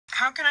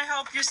How can I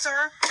help you,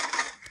 sir?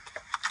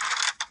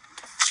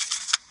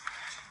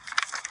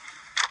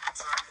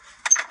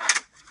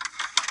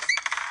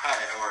 Hi,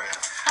 how are you?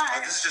 Hi.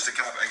 This is just a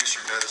copy. I guess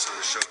your notice of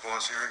the show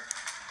cause hearing.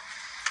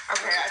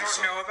 Okay, I don't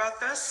know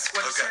about this.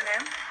 What is your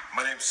name?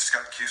 My name's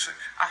Scott Cusick.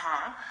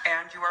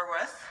 And you are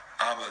with?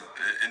 I'm an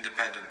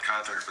independent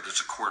contractor, but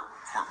it's a court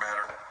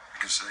matter,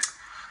 you can see.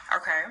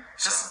 Okay.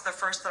 This is the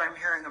first that I'm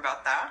hearing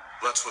about that.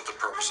 That's what the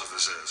purpose of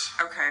this is.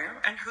 Okay.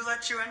 And who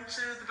let you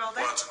into the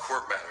building? Well, it's a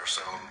court matter,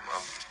 so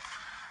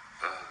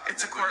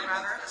it's a court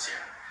matter?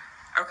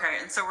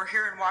 Okay, and so we're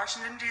here in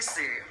Washington,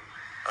 D.C.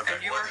 Okay.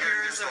 And you are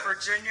here as a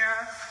Virginia...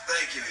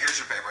 Thank you. Here's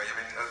your paper. I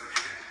mean, you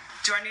can...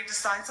 Do I need to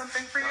sign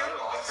something for you?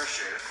 No, I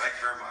appreciate it. Thank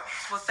you very much.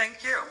 Well,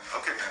 thank you.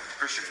 Okay, man.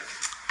 Appreciate it.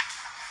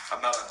 I'm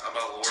not a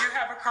lawyer. Do you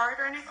have a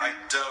card or anything? I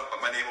don't, but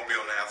my name will be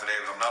on the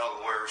affidavit. I'm not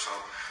a lawyer, so...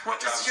 What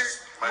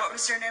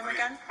was your name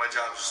again? My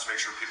job is just to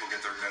make sure people get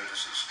their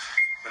notices.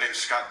 My name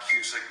is Scott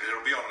Cusick.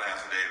 It'll be on an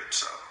affidavit,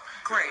 so...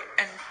 Great.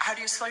 And how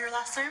do you spell your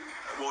last name?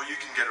 Well, you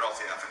can get it off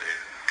the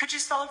affidavit. Could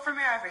you spell it for me?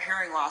 I have a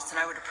hearing loss, and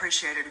I would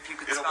appreciate it if you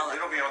could spell it.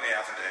 It'll be on the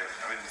affidavit.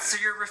 I mean, so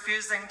you're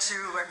refusing to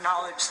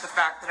acknowledge the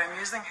fact that I'm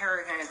using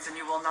hearing aids, and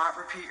you will not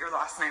repeat your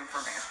last name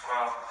for me?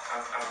 Well,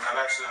 I'm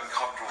actually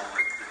uncomfortable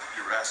that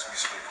you're asking me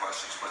so many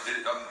questions, but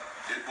it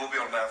will be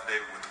on an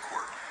affidavit with the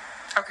court.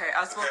 Okay,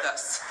 as will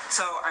this.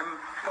 So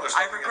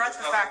I regret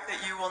the fact that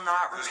you will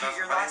not repeat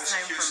your last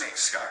name for me.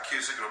 Scott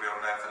Cusick. It'll be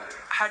on an affidavit.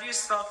 How do you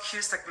spell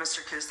Cusick,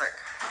 Mr. Cusick?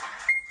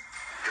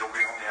 It'll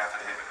be on the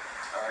affidavit.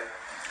 All right.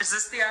 Is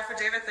this the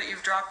affidavit that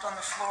you've dropped on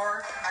the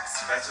floor next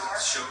to my door?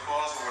 That's a show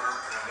cause order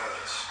and a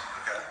notice.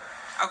 Okay.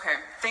 Okay.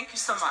 Thank you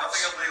so much.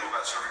 There's nothing illegal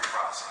about serving a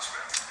process,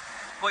 man.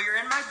 Well, you're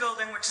in my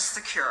building, which is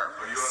secure.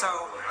 Oh, you in my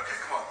building? Okay,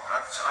 come on.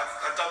 I've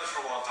done this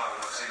for a long time.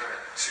 I've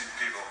seen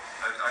people.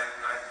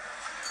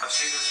 I've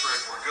seen this for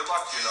it. Good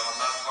luck to you, though. I'm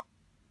not